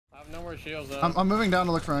no more shields though. I'm moving down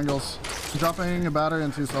to look for angles. I'm dropping a battery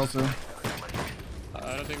and 2 cells here.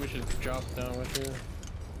 I don't think we should drop down with you.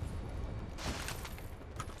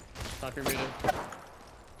 Top your meter.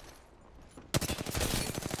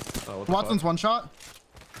 Oh, Watson's one shot.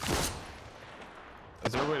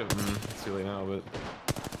 Is there a way to... it's too late now, but...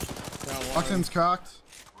 Watson's cracked.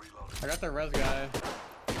 I got the res guy.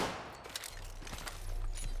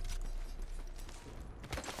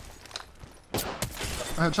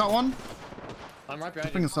 I had shot one. I'm right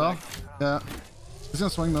behind you. Cell. Yeah. He's gonna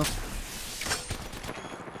swing this.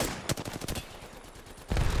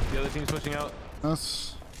 The other team's pushing out.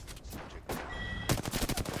 Yes.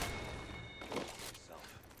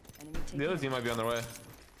 The other team might be on their way.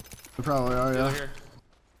 They probably are, yeah. Here.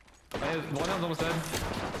 One down's almost dead.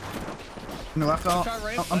 On the left out.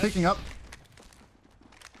 I'm picking up.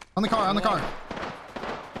 On the car, on the car.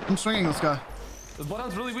 I'm swinging this guy. The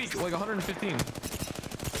bloodhound's really weak, like 115.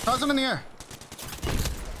 Toss him in the air.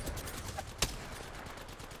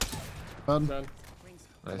 Bud. Nice.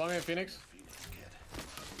 Follow me in Phoenix.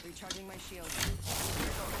 Recharging my shield.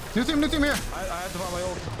 New team here. I have to buy my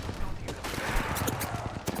ult.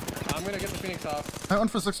 I'm gonna get the Phoenix off. I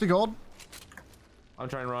went for 60 gold. I'm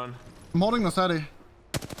trying to run. I'm holding this Eddie.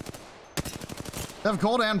 They have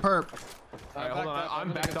gold and perp. Alright, hold on.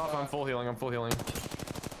 I'm backed off. I'm full healing. I'm full healing.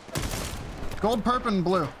 Gold, perp, and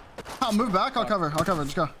blue. I'll move back. I'll cover.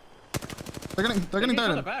 Just go. They're getting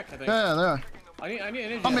thirded. Yeah, they are. I need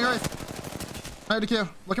energy. On me, Wraith. I had to Q.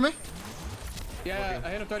 Look at me. Yeah, I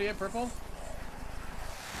hit him 38 purple.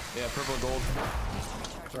 Yeah, purple and gold.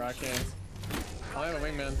 Bro, I can't. I have a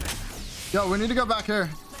wingman. Yo, we need to go back here.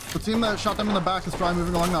 The team that shot them in the back is probably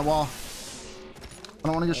moving along that wall. I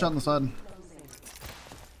don't want to get shot in the side.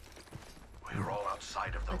 We're all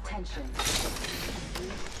outside of the Attention.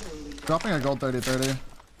 Dropping a gold 30-30.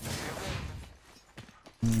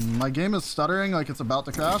 My game is stuttering like it's about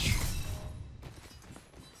to crash.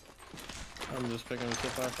 I'm just picking the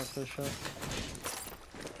tip off this shit.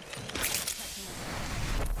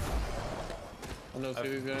 I'm gonna see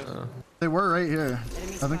these guys. They were right here.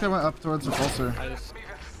 I think they went up towards the pulsar.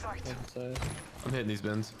 I'm hitting these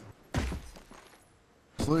bins.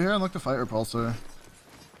 Just loot here and look to fight repulsor.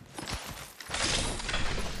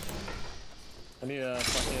 I need a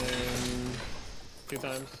fucking 2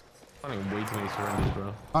 times. I'm finding way too many surrenders,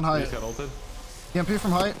 bro. On height. Got ulted. EMP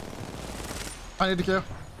from height. I need to Q.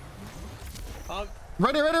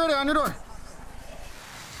 Ready, on your door.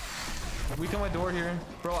 Weak on my door here.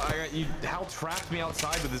 Bro, Hal trapped me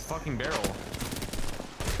outside with his fucking barrel.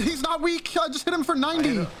 He's not weak. I just hit him for 90.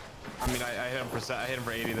 I hit him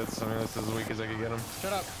for 80. That's as weak as I could get him.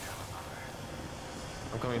 Shut up.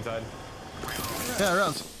 I'm coming inside. Yeah,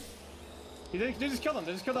 res. They just killed him.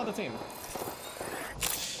 They just killed the other team.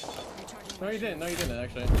 No, you didn't. No, you didn't,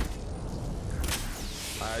 actually.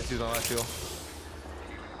 Alright, she's my last heal.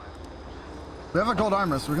 We have a gold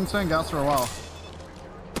armor, so we can stay in gas for a while.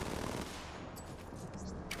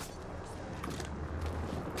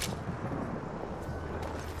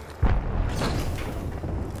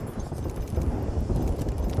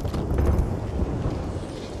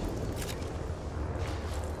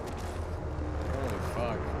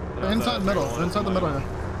 Inside middle. Inside the middle here.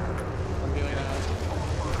 I'm healing out.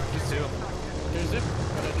 Just 2. There's zip.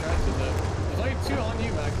 Gonna try to zip. There's only 2 on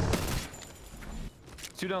you, Mac.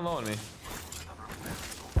 2 down low on me.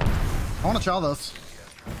 I want to chow this.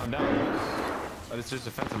 I'm down. But it's just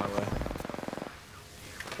defense in my way.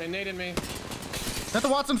 They naded me. Hit the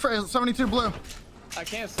Watson for 72 blue. I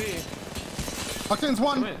can't see. Octane's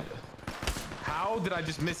one. How did I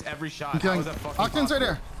just miss every shot? How is that fucking Octane's right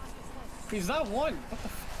here. He's not one. What the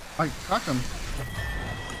f. I cracked him.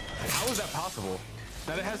 How is that possible?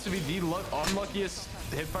 That it has to be the unluckiest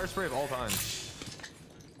hipfire spray of all time.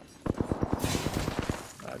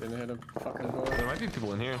 I didn't hit a fucking hole. There might be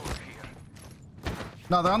people in here.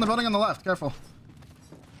 No, they're on the building on the left. Careful.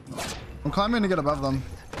 I'm climbing to get above them.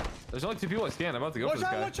 There's only 2 people I scanned. I'm about to go for this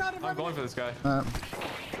guy. I'm going for this guy. Come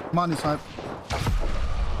on, you snipe.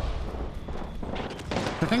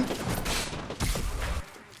 Picking.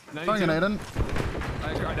 Throwing an Aiden.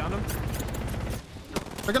 I downed him.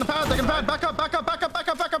 They're gonna pad. Back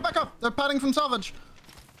up. They're padding from salvage.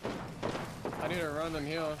 I need to run them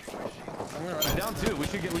heal. I'm gonna run down 2. We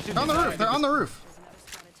should on the roof. They're on the roof.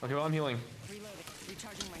 Okay, well I'm healing.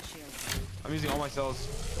 I'm using all my cells.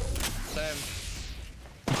 Same.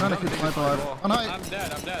 I'm trying to keep snipe alive. On height. I'm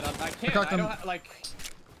dead. I can't. I don't like.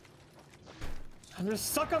 I'm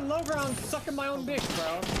just stuck on low ground, sucking my own dick,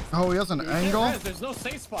 bro. Oh, he has an angle. There's no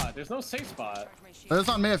safe spot. There's no safe spot. It's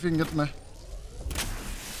on me if you can get to me.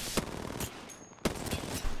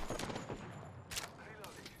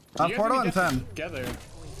 Portal and 10. Together.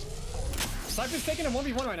 Sniper's taking a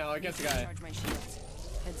 1v1 right now against the guy. Recharge my shields.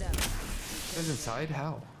 Heads up. He's inside?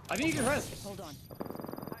 How? I think you can rest. Hold on.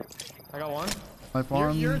 I got one. Life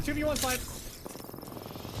one. You're 2v1 snipe.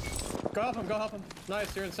 Go help him, go help him.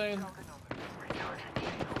 Nice, you're insane.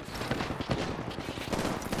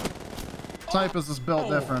 Type is just built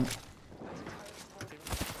different.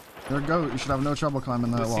 There you go. You should have no trouble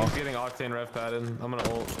climbing that This wall. team's getting Octane rev padded. I'm gonna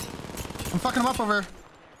ult. I'm fucking him up over here.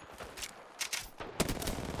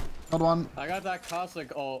 Hold one. I got that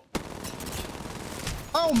caustic ult.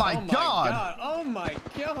 Oh my god! Oh my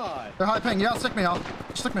god! They're high ping. Yeah, stick me out.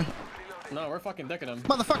 Stick me. No, we're fucking dicking him.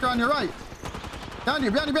 Motherfucker on your right. Behind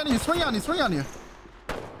you, behind you, behind you. Swing on you, swing on you.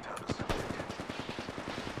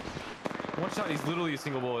 One shot, he's literally a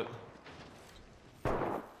single bullet.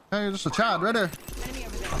 Hey, you're just a Chad right there. Enemy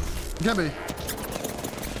over there. Gibby.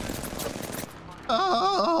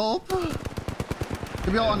 Help!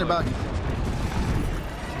 Give you all on your back.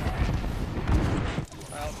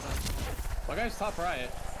 My guy's top right.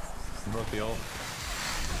 Broke the ult.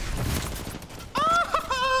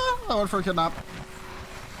 I went for a kidnap.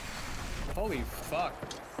 Holy fuck.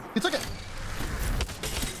 He took it.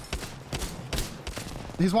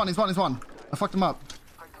 He's one. I fucked him up.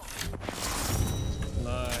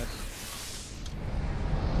 Nice.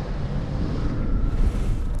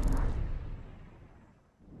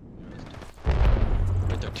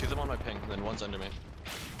 Right there, two of them on my ping, and then one's under me.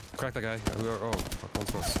 Crack that guy. Oh, fuck,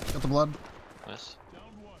 one's close. Got the blood. Nice.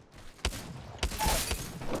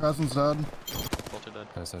 Presence dead. Both are dead.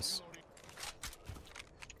 Nice, nice.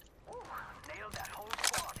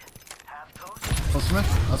 Close to me.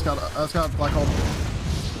 That's got black hole.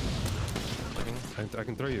 I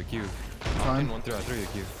can throw you a cue. Fine. One I'll throw you a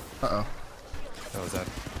cue. Uh-oh. How was that?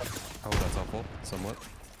 How was that helpful? Somewhat.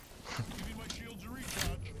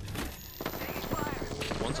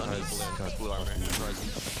 One's under Nice. blue armor.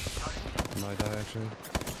 Horizon. Might die actually.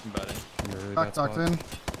 I'm batting. I'm in a really Back bad tucked spot. in.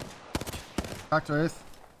 Back to Wraith.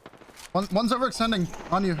 One's overextending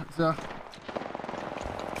on you. Yeah.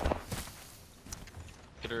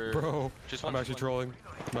 Hit her. Bro, Just I'm one, actually one. trolling.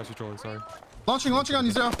 I'm actually trolling, sorry. Launching on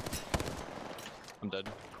you, Zero. I'm dead.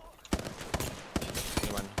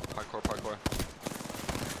 Never mind. Parkour.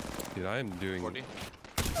 Dude, I am doing... 40.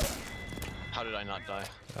 How did I not die?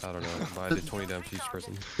 I don't know, but I did 20 damage to each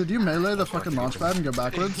person. Did you melee the fucking launch pad and go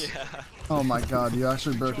backwards? Yeah. Oh my god, you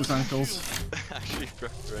actually broke his ankles. Actually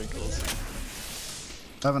broke their ankles.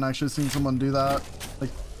 I haven't actually seen someone do that,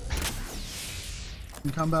 like,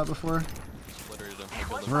 in combat before. Obliterated him. I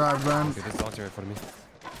killed him. Revived burn. Okay, there's Octane right in front of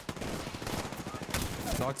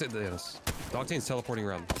me. Octane, yes. Octane's teleporting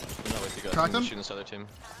around. I'm not with you guys. Cracked I'm him? shooting this other team.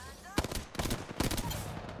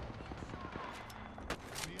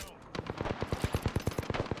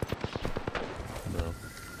 Bro.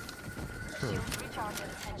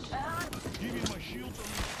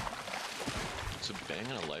 It's a bang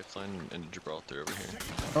and a lifeline and Gibraltar over here.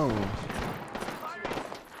 Oh.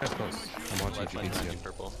 That's close. I'm watching Lifeline GB behind you, again.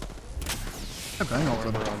 purple. I bang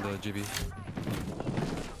ulted. We're on the GB.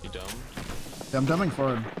 You domed? Yeah, I'm dumbing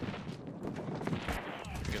forward.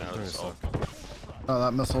 Get out of this ult. Oh,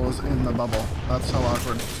 that missile was in the bubble. That's so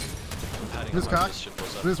awkward. I'm padding Who's him up, cracked? this shit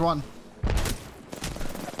blows up. Who's one?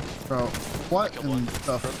 Bro, what killed in one. the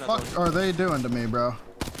Broken fuck another one. are they doing to me, bro?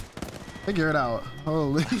 Figure it out.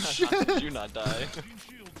 Holy How did shit. you not die?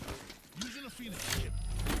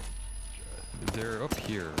 They're up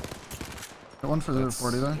here. Got one for the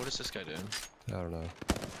 40 there. What is this guy doing? I don't know.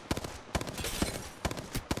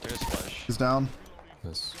 There's Flash. He's down.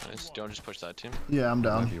 This Nice. Don't just push that team. Yeah, I'm might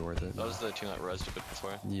down. be worth it. That was the team that rezzed a bit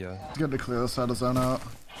before. Yeah. It's good to clear this side of zone out.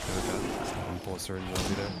 I'm full certain you'll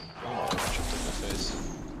be there. Oh, tripped in my face.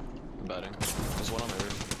 I'm batting. There's one on my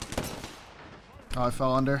roof. Oh, I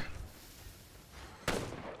fell under.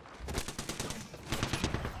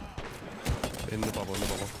 In the bubble,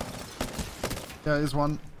 Yeah, he's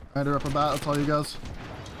one. I had to rip a bat, that's all you guys.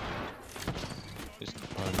 He's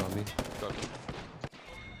Behind on me. broken.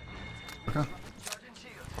 Okay.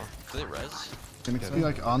 Huh. Do they res? Can he be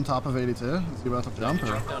like on top of 82? Is he about to jump or?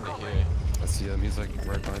 Drop down to here. I see him, he's like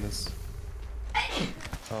right behind us.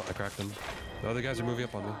 Oh, I cracked him. The other guys are moving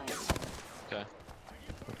up on me. Okay.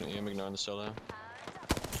 I'm ignoring the solo.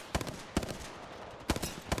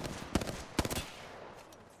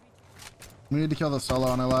 We need to kill the solo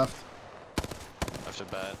on our left. After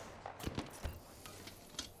bat.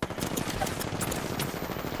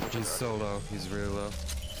 He's so low, he's really low.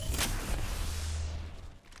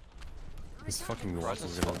 This fucking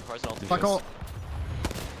Horizon's Russell's gonna... Horizon ult. Black ult.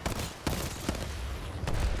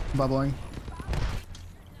 Bubbling.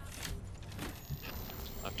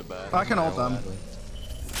 After bat. I can ult them.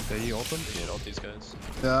 Yeah, you ult them? Yeah, ult these guys.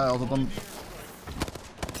 Yeah, I ulted them.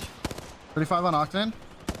 35 on Octane.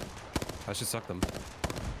 I should suck them.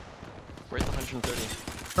 Wraith 130.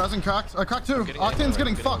 Present cracked. Cracked too. Octane's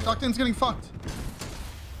getting fucked. Octane's getting fucked.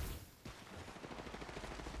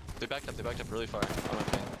 They backed up really far. I'm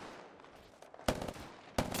okay.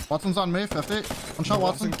 Watson's on me, 50. One shot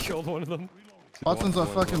Watson. Killed one of them. Watson's a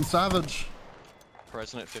fucking savage.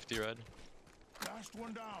 Horizon at 50 red.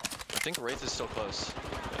 I think Wraith is still close.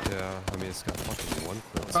 Yeah, I mean, it's got fucking one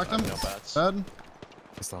clip. Cracked him. No bats. Dead.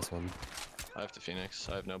 This last one. I have the Phoenix.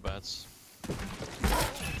 I have no bats. He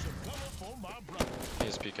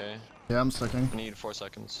has PK. Yeah, I'm sticking. I need 4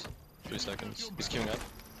 seconds. 3 seconds. He's queuing up.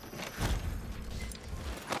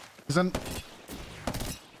 He's in.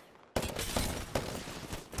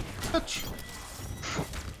 Bitch.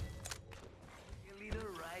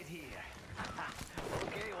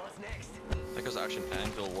 That goes Action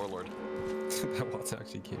Anvil Warlord. That Watts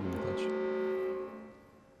actually came in clutch. You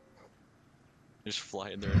just fly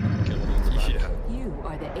in there and kill him in the back. Yeah. You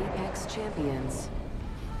are the Apex champions.